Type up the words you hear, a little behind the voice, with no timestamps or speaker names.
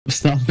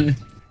Stop it.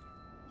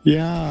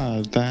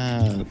 Yeah,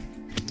 that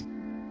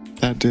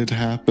did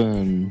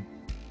happen.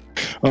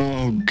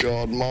 Oh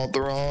god,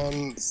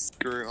 Mothron,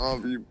 screw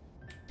off, you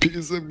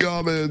piece of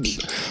garbage.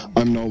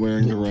 I'm not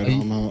wearing the red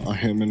armor. I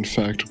am in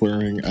fact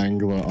wearing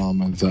angler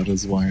armor. That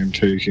is why I'm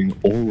taking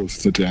all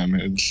of the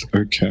damage.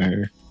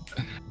 Okay.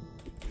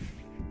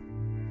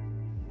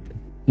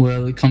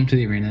 Well, come to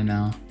the arena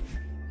now.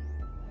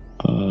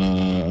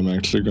 I'm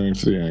actually going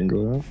for the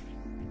angler.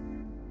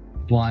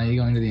 Why are you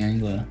going to the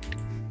angler?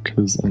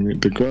 Because I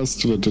need the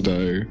quest for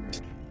today.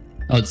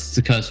 Oh, it's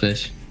the cursed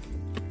fish.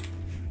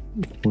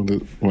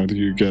 Why do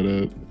you get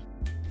it?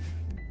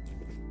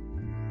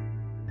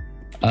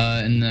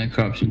 In the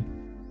corruption.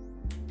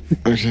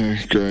 Okay,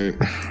 great.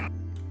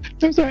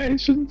 I'm sorry, I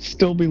shouldn't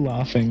still be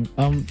laughing.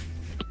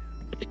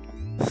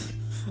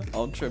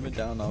 I'll trim it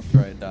down after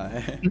I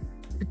die.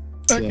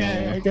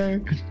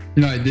 Okay.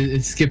 No,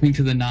 it's skipping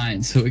to the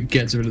 9, so it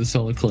gets rid of the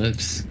solar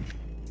eclipse.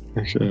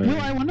 Okay.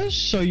 Well, I want to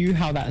show you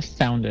how that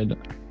sounded.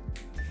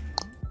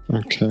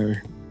 Okay.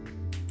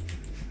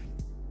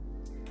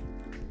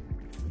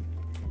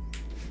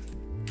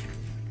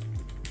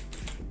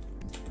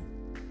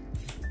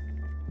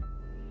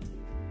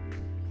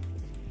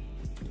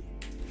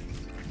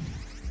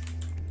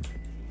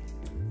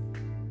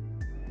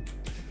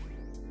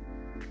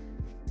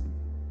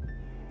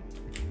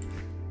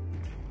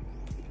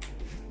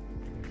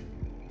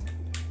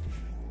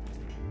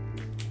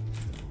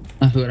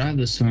 I thought I have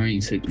the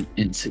soaring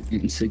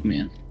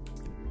insignia.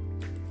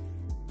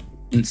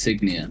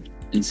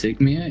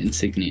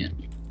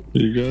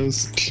 You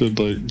guys should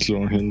like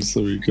join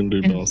so we can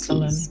do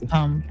bosses.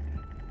 Excellent.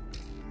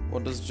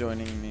 What does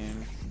joining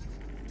mean?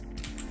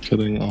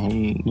 Getting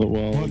on the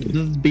world. What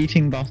does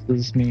beating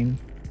bosses mean?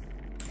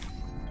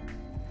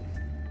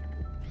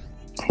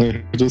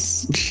 I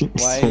just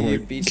Why saw, are you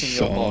like, beating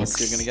your boss?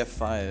 sharks. You're gonna get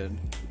fired.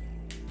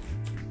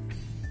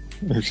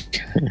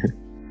 Okay.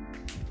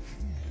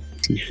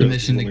 Do you The guys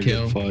mission to wanna get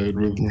kill. fired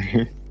with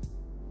me?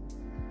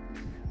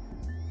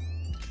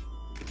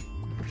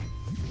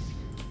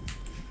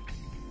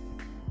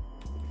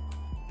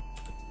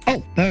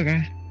 Oh, there we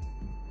go.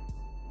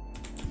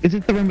 Is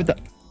this the room with the...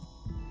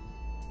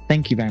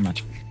 Thank you very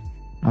much.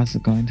 I was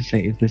going to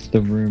say, is this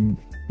the room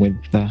with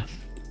the...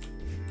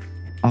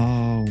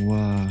 Oh,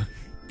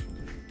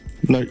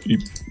 No, you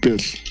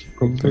bitch.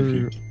 Thank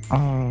you.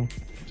 Oh,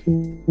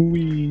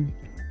 Wee.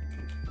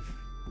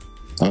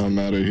 I'm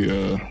out of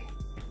here.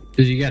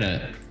 Did you get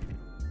it?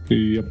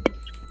 Yep.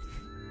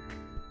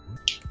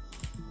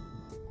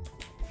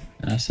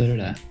 So did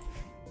I.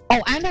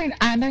 oh, and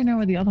I know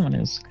where the other one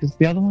is, because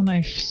the other one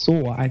I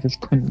saw, I just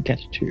couldn't get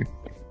to.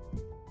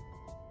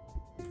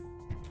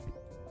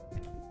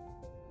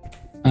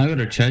 I got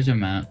a treasure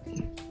map.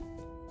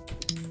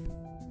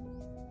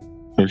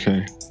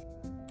 Okay.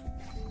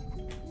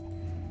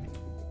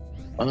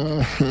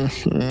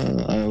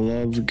 I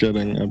love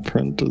getting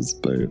apprentice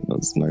bait.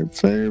 That's my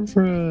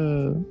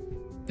favorite.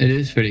 It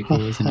is pretty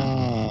cool, isn't it?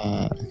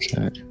 Ah,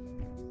 okay.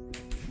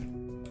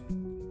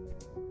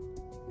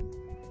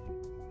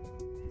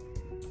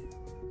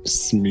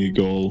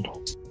 Smeagol.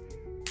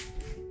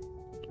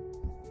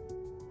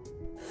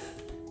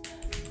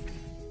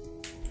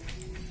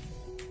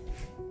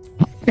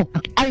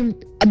 I'm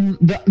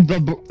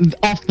the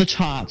off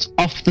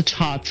the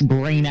charts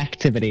brain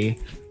activity.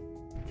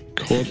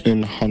 Caught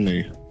in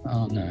honey.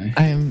 Oh no.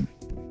 I'm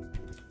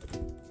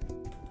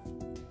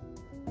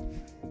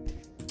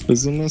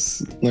Isn't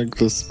this like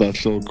the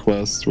special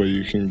quest where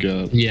you can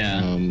get?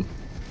 Yeah.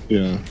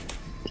 Yeah.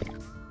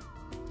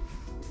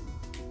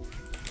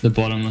 The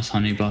bottomless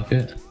honey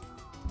bucket.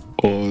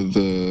 Or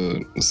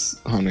the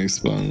honey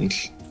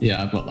sponge.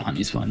 Yeah, I've got the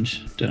honey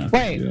sponge. Don't know.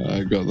 wait. Yeah,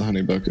 I got the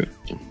honey bucket.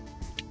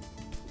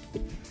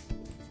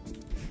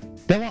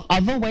 There were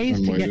other ways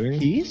I'm to waiting. get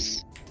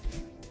keys.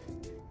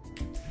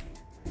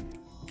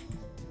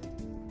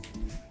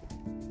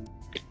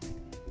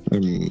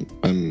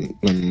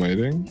 I'm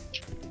waiting.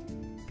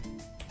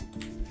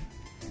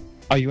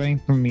 Are you waiting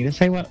for me to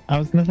say what I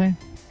was gonna say?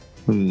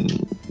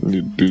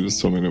 You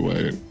just told me to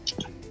wait.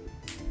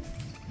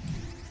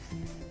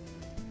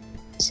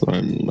 So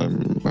I'm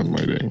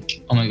waiting.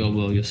 Oh my god,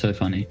 Will, you're so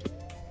funny.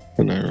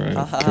 I know,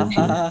 right? Thank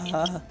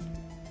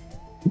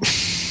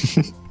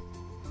you.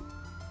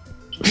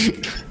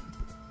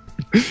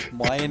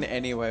 Why in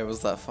any way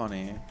was that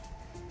funny?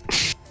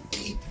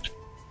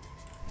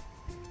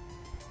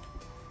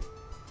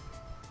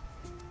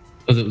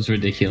 Because it was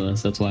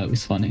ridiculous, that's why it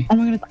was funny. Oh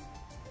my god!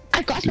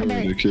 I got You're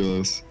something.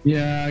 ridiculous.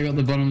 Yeah, I got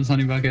the bottomless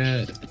honey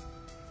bucket.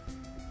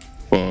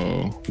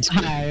 Whoa. It's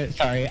good. Hi,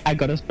 sorry. I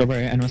got a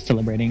strawberry and was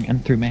celebrating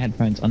and threw my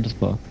headphones onto the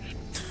floor.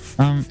 What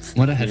a I'm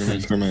gonna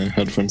headphone. throw my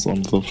headphones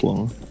onto the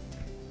floor.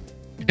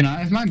 Can I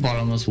have my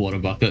bottomless water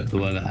bucket,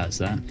 whoever has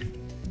that?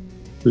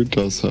 Who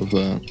does have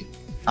that?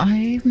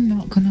 I'm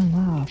not gonna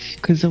laugh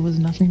because there was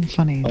nothing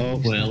funny. Oh,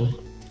 Will.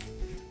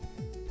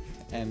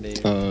 Andy.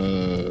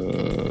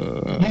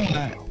 Uh.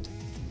 Yeah.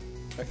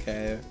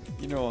 Okay.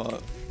 You know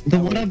what? The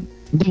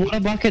water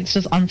bucket's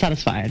just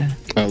unsatisfied.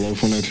 I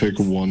love when I take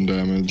 1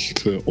 damage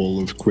to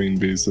all of Queen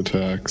Bee's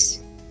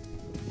attacks.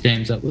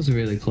 James, that was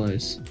really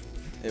close.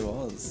 It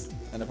was.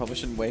 And I probably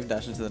shouldn't wave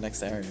dash into the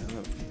next area. That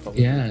would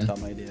probably Yeah. be a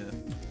dumb idea.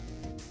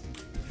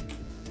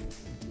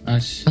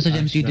 Also,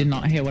 James, you did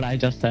not hear what I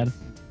just said.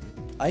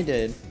 I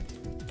did.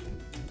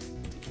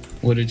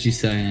 What did you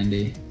say,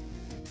 Andy?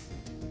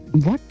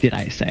 What did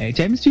I say?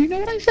 James, do you know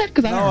what I said?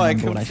 Because I No, don't I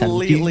remember what I said.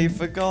 completely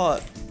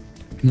forgot.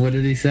 What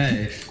did he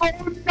say? Oh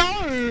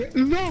no!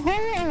 The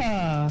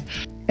horror!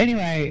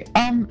 Anyway,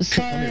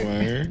 so...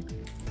 Anyway,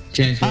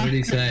 James, what did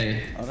he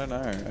say? I don't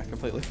know. I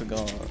completely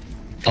forgot.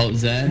 Oh,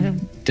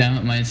 Zed? Damn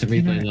it, my instant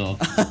replay's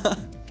off.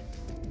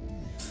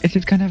 It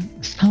just kind of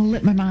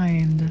slipped my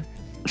mind.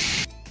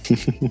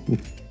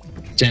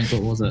 James,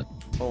 what was it?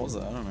 What was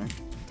it? I don't know.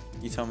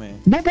 You tell me.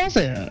 What was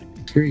it?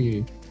 Screw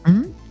you.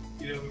 Hmm?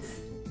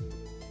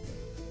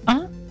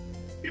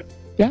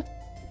 Yeah?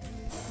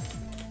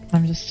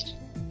 I'm just...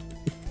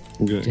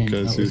 James,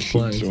 guys, that you was should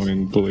close.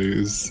 join,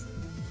 please.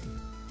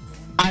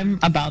 I'm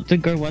about to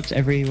go watch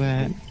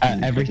everything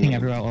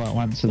everywhere all at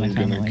once with my I'm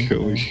gonna family.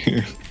 kill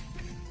you.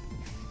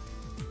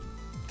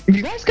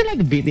 You guys could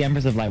like beat the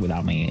Empress of Light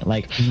without me.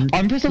 Like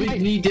Empress of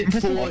Light. We did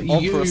Empress of for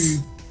Light- you. Empress.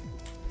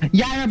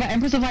 Yeah, I know, but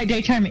Empress of Light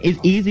daytime is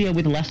easier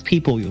with less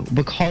people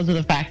because of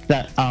the fact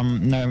that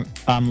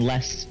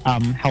less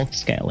health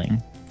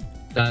scaling.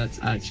 That's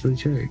actually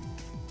true.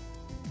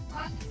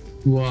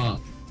 What?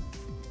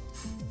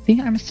 See,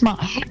 I'm smart.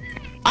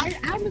 I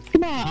am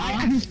smart. I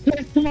am so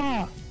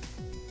smart.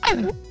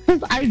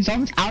 Because I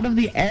jumped out of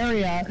the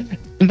area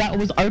that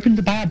was open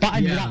to buy a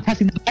button Yeah. without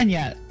pressing the button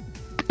yet.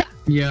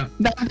 Yeah.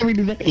 That's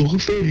really the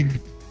thing.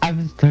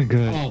 I'm so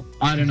good. Oh,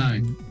 I don't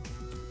know.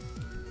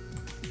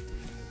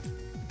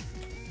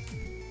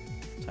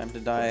 Time to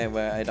die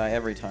where I die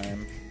every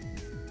time.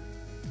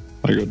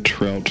 I got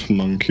Trout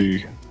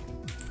Monkey.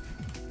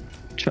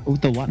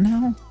 The what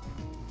now?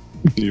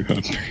 You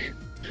had me.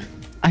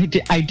 I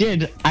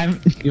did.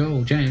 I'm.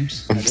 Yo,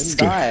 James. I didn't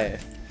die.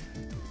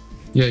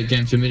 Yo,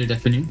 James, you made a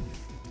death in you?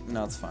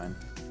 No, it's fine.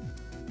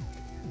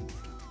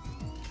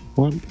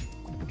 What?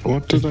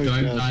 What did I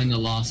Don't get? die in the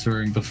last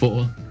room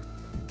before.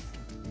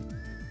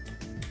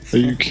 Are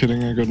you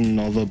kidding? I got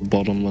another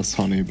bottomless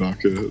honey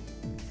bucket.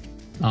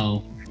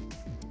 Oh.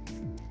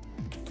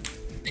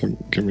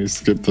 Can we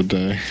skip the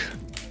day?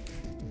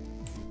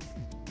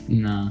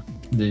 Nah.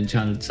 The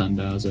enchanted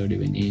sundial's already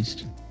been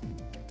used.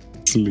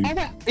 Sleep. Oh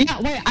wait, yeah,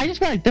 wait. I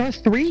just realized there was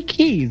 3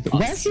 keys. Oh,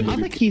 Where's the sleep.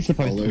 other key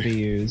supposed to Ollie. be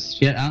used?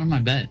 Get out of my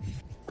bed.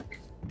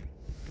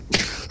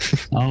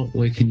 Oh,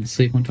 we can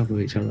sleep on top of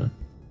each other.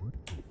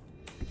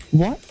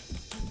 What?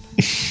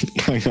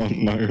 Hang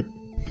on, no.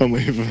 I'm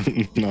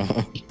leaving.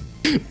 Nah.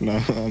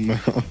 Nah, I'm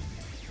out.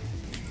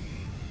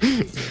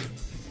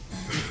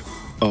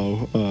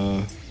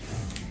 Oh,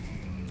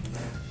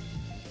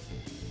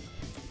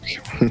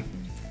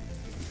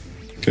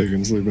 okay, I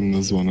can sleep in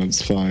this one,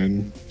 it's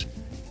fine.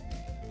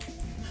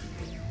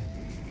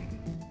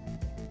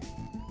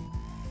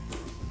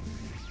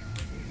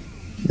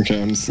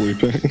 Okay, I'm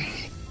sleeping.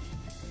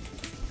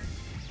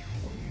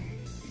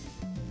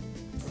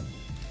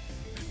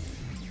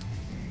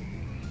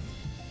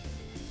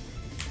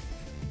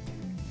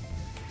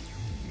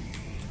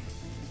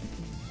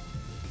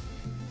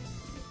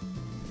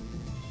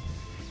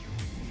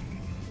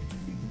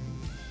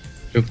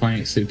 You're playing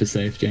it super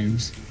safe,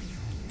 James.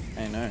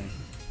 I know.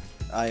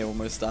 I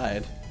almost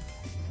died.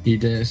 You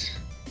did.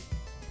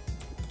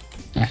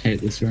 I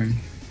hate this room.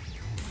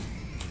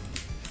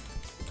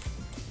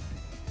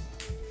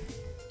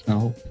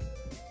 Oh.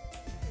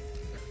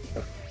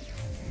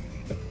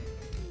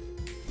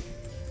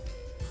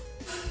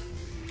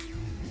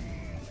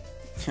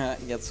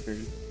 Get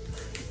screwed.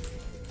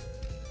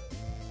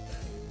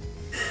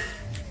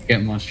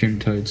 Get mushroom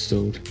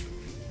toadstooled.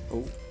 Oh,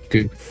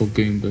 Or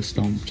Goomba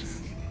stomped.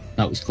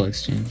 That was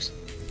close, James.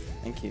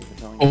 thank you for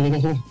telling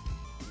me.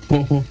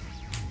 Oh.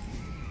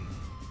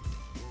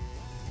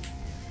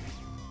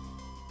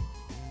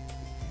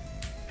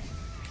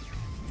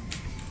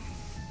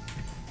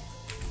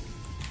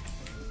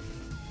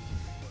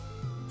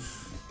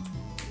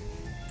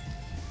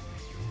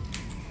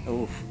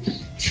 Oh.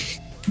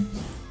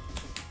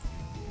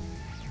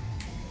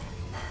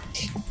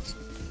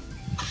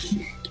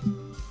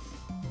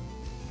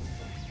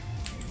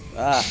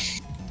 Ah.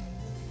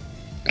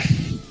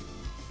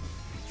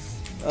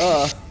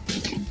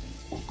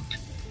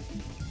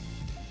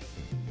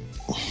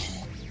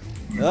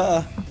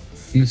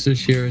 Mr.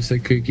 Shira's a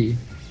cookie.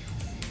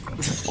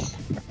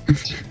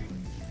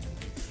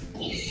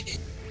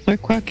 So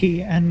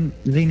quirky and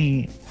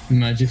zany.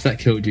 Imagine if that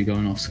killed you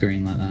going off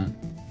screen like that.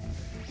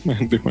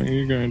 Mandy, when are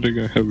you going to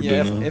go have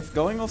Yeah, dinner? if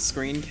going off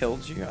screen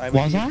killed you, I would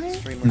Was be I?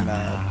 extremely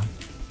mad.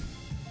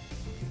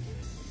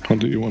 How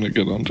do you want to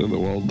get onto the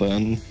world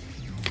then?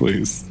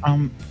 Please.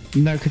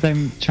 No, because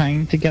I'm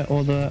trying to get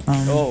all the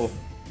Oh,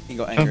 he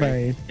got angry.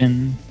 strawberries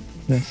in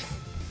this.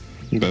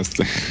 Best.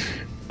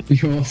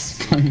 You're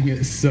playing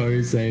it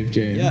so safe,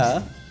 James.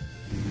 Yeah.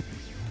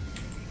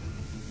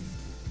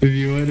 If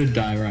you were to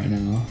die right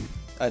now.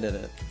 I did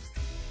it.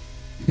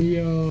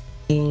 Yo.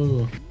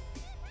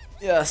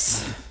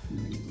 Yes.